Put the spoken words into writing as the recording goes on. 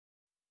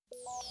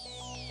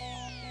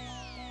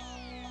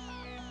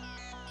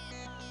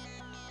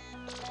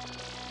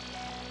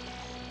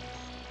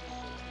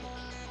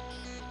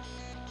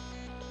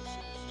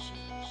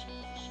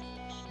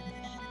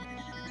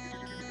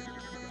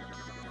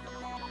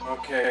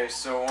Okay,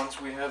 so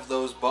once we have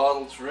those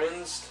bottles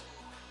rinsed,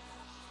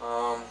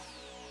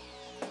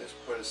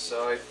 just put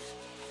aside,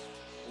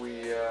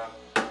 we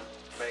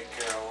make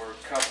our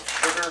cup of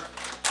sugar.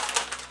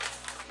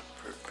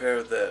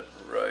 Prepare that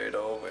right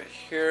over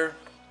here.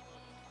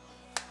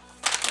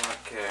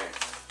 Okay.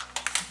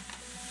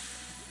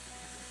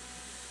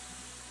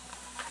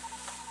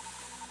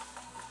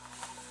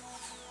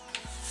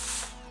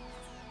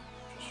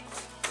 Just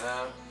like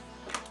that.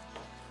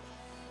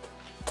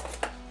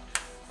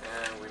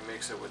 And we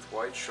mix it with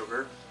white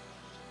sugar.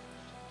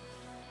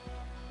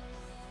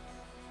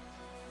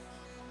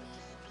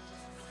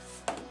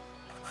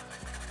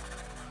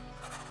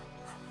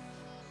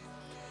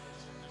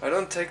 I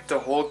don't take the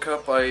whole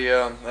cup, I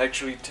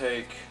actually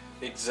take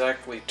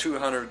exactly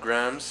 200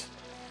 grams.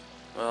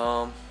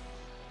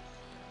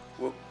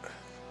 Whoop.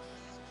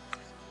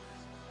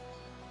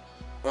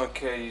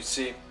 Okay, you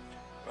see,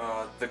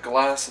 the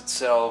glass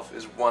itself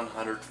is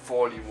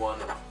 141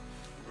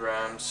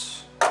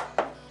 grams,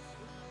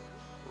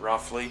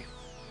 roughly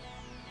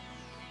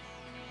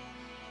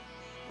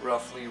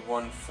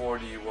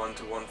 141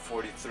 to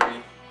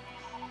 143,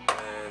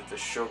 and the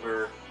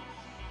sugar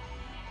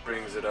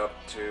brings it up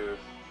to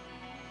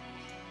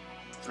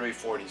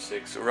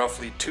 346, so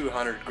roughly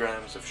 200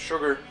 grams of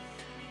sugar.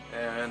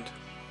 And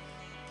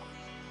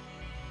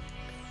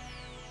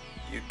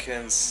you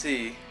can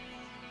see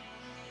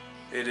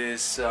it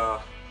is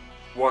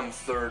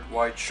 1/3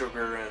 white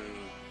sugar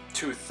and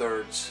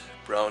 2/3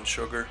 brown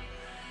sugar.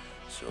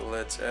 So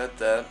let's add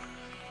that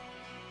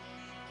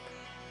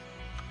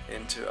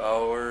into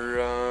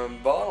our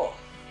bottle.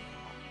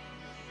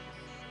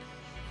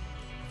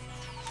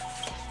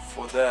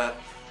 For that,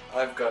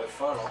 I've got a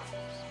funnel,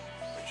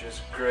 which is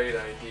a great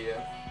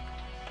idea.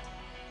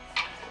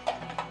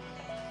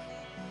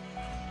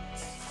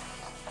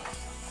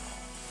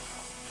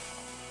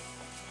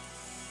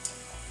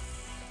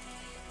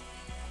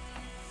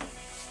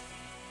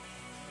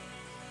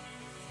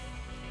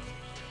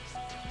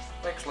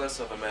 Makes less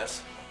of a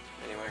mess,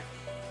 anyway.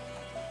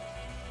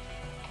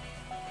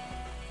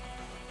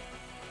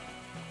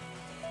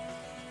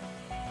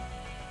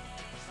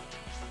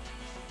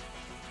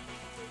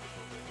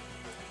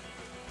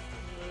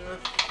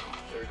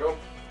 There we go.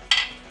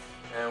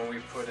 And we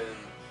put in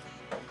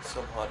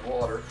some hot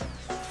water.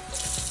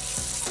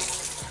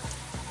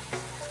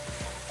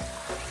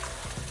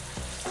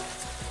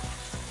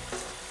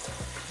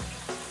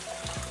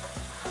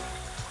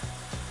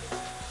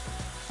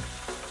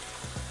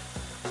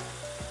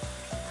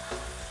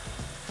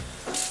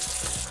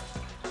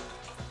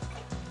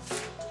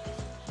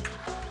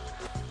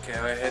 Okay,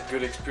 I had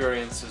good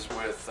experiences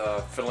with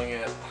filling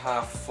it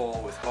half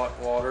full with hot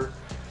water,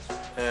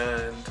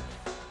 and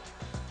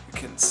you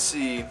can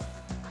see,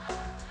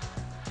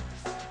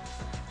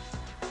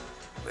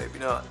 maybe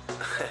not,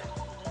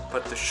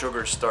 but the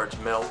sugar starts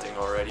melting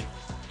already,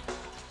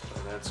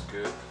 so that's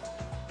good.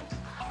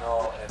 Now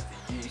I'll add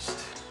the yeast,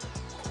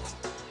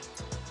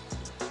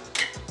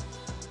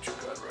 which you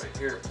got right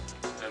here,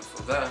 and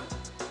for that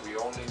we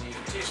only need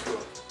a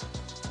teaspoon.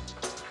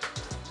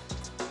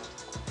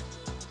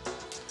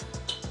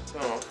 So,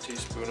 a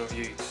teaspoon of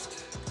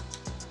yeast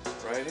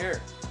right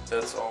here.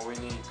 That's all we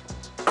need.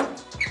 I'll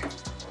use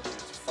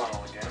the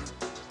funnel again.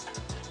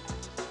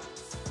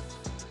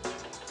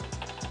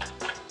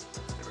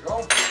 There we go.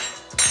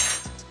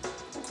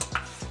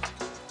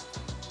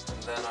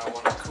 And then I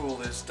want to cool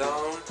this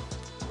down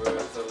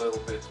with a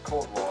little bit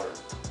cold water.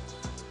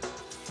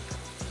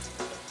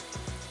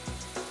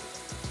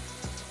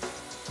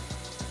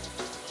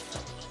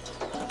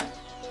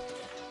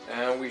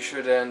 And we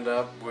should end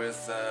up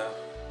with a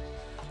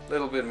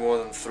little bit more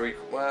than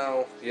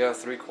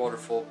 3/4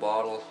 full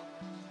bottle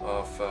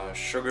of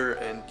sugar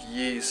and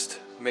yeast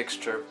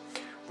mixture.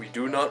 We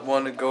do not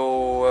want to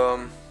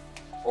go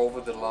over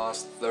the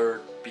last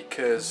third,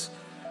 because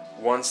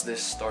once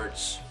this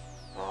starts,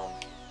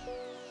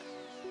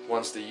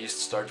 once the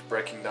yeast starts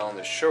breaking down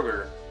the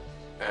sugar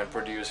and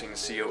producing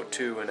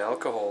CO2 and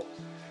alcohol,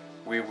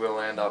 we will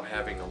end up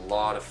having a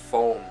lot of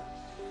foam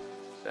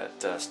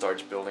that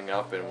starts building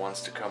up and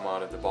wants to come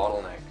out of the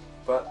bottleneck.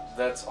 But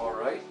that's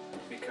alright,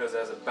 because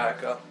as a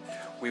backup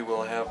we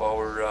will have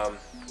our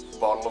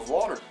bottle of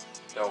water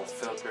that will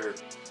filter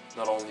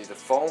not only the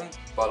foam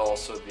but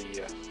also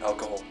the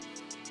alcohol.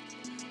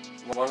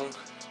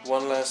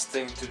 One last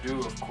thing to do,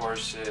 of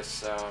course,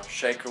 is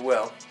shake her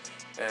well,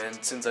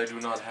 and since I do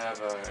not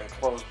have an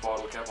enclosed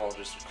bottle cap, I'll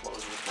just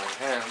close with my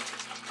hand.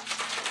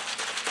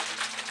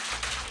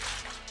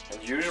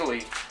 And usually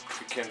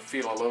you can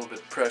feel a little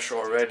bit pressure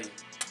already,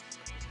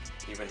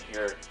 even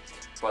here.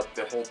 But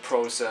the whole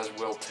process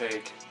will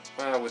take,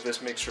 with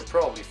this mixture,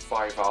 probably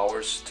 5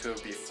 hours to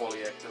be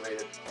fully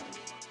activated.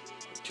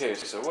 Okay,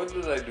 so what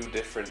did I do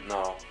different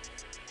now?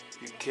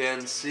 You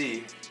can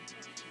see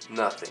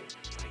nothing,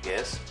 I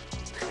guess.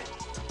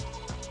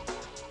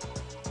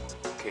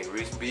 Okay,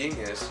 reason being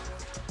is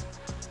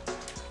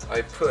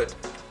I put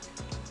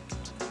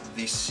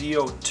the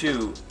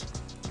CO2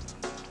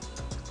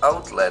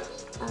 outlet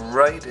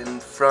right in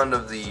front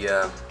of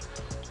the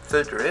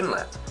filter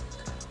inlet.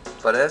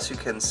 but as you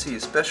can see,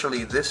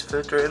 especially this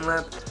filter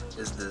inlet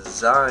is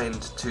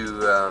designed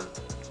to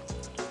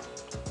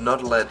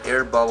not let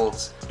air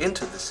bubbles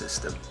into the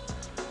system.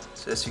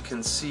 So as you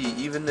can see,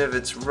 even if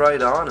it's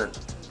right on it,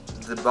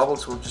 the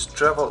bubbles will just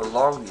travel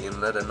along the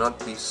inlet and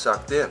not be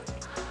sucked in.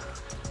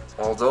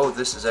 Although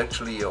this is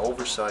actually an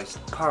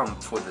oversized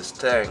pump for this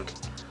tank,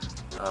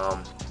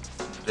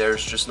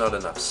 there's just not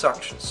enough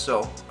suction.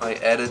 So I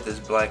added this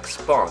black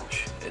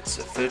sponge. It's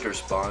a filter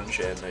sponge,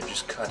 and I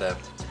just cut a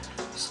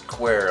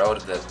square out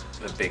of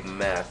the big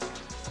mat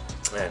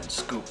and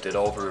scooped it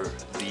over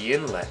the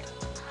inlet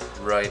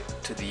right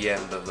to the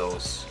end of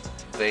those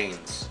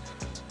veins.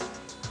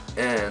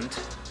 And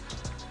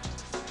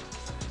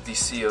the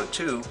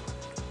CO2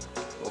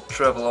 will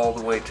travel all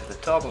the way to the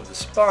top of the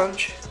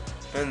sponge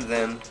and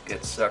then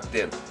get sucked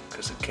in,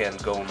 because it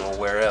can't go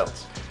nowhere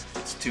else.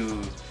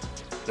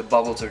 The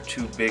bubbles are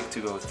too big to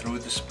go through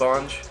the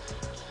sponge,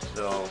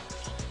 so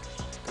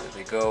there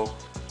they go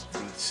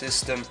through the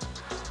system,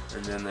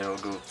 and then they'll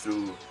go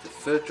through the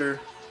filter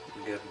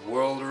and get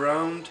whirled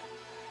around,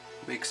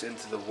 mix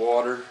into the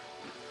water,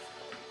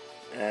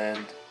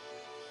 and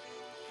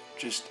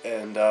just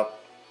end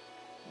up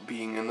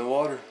being in the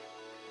water,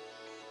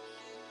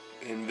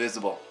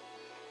 invisible.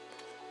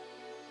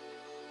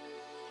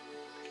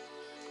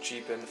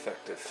 Cheap and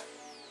effective.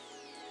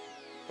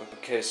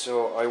 Okay,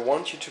 so I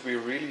want you to be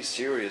really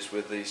serious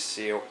with the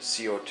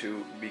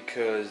CO2,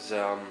 because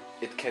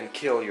it can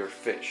kill your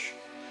fish.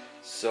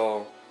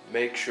 So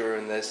make sure,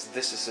 and this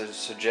is a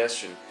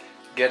suggestion,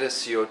 get a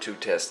CO2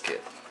 test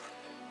kit.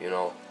 You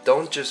know,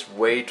 don't just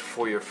wait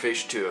for your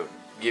fish to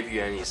give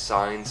you any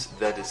signs.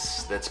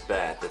 That's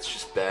bad. That's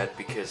just bad,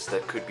 because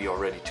that could be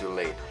already too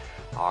late.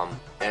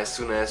 As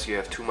soon as you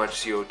have too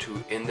much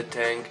CO2 in the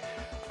tank,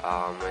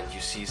 and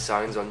you see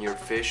signs on your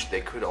fish,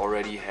 they could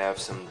already have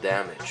some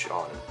damage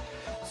on them.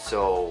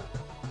 So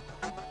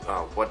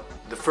what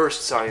the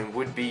first sign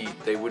would be,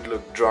 they would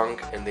look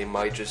drunk and they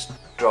might just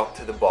drop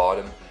to the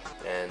bottom,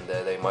 and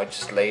they might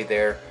just lay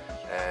there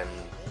and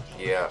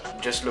yeah,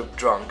 just look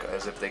drunk,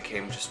 as if they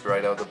came just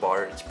right out of the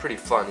bar. It's pretty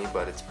funny,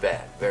 but it's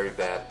bad, very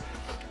bad.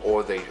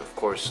 Or they of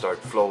course start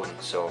floating,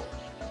 so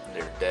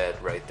they're dead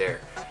right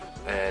there.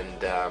 And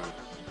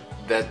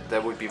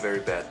that would be very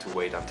bad to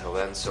wait until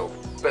then, so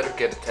better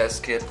get a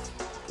test kit.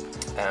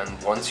 And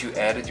once you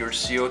added your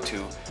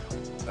CO2,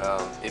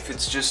 if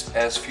it's just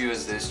as few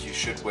as this, you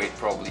should wait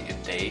probably a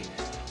day,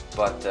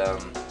 but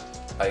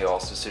I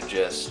also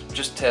suggest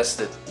just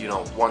test it, you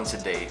know, once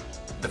a day.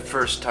 The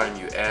first time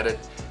you add it,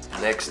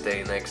 next day,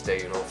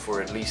 you know,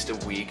 for at least a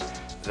week.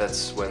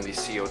 That's when the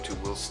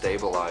CO2 will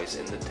stabilize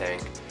in the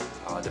tank,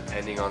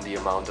 depending on the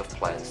amount of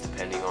plants,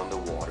 depending on the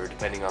water,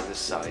 depending on the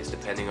size,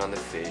 depending on the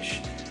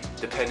fish,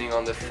 depending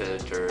on the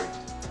filter.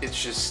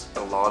 It's just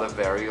a lot of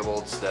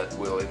variables that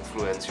will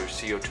influence your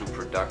CO2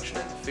 production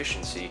and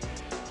efficiency.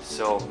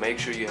 So make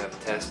sure you have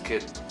a test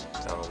kit.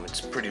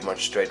 It's pretty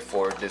much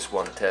straightforward. This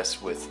one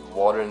test with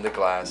water in the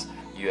glass.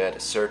 You add a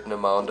certain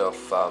amount of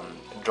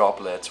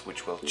droplets,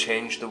 which will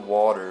change the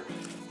water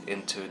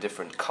into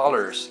different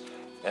colors,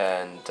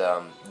 and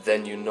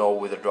then you know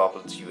with the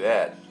droplets you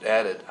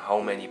added how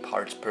many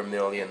parts per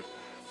million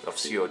of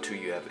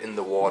CO2 you have in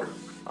the water.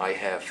 I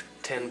have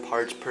 10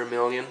 parts per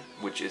million,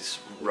 which is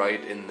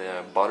right in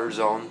the butter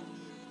zone.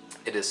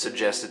 It is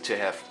suggested to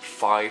have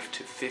 5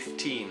 to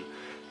 15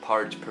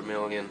 parts per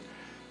million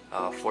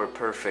for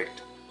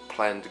perfect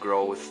plant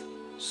growth,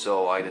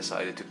 so I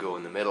decided to go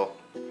in the middle,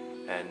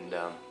 and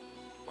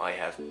I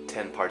have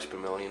 10 parts per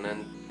million,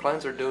 and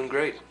plants are doing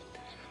great.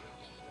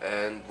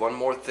 And one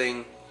more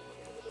thing,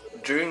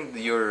 during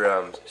your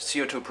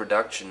CO2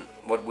 production,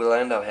 what will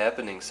end up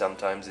happening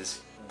sometimes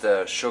is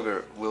the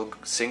sugar will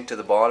sink to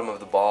the bottom of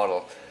the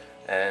bottle,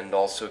 and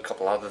also a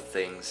couple other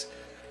things,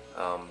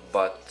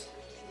 but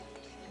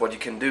what you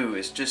can do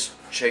is just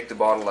shake the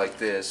bottle like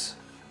this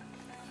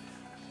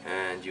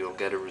and you'll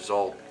get a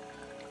result.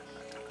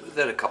 Do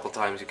that a couple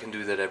times. You can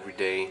do that every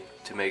day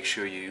to make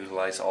sure you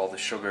utilize all the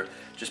sugar.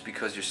 Just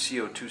because your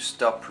CO2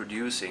 stopped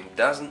producing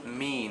doesn't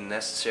mean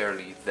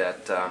necessarily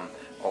that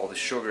all the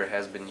sugar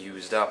has been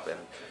used up and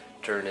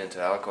turned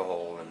into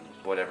alcohol and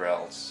whatever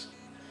else.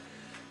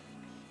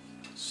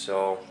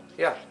 So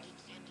yeah,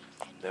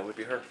 that would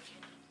be her.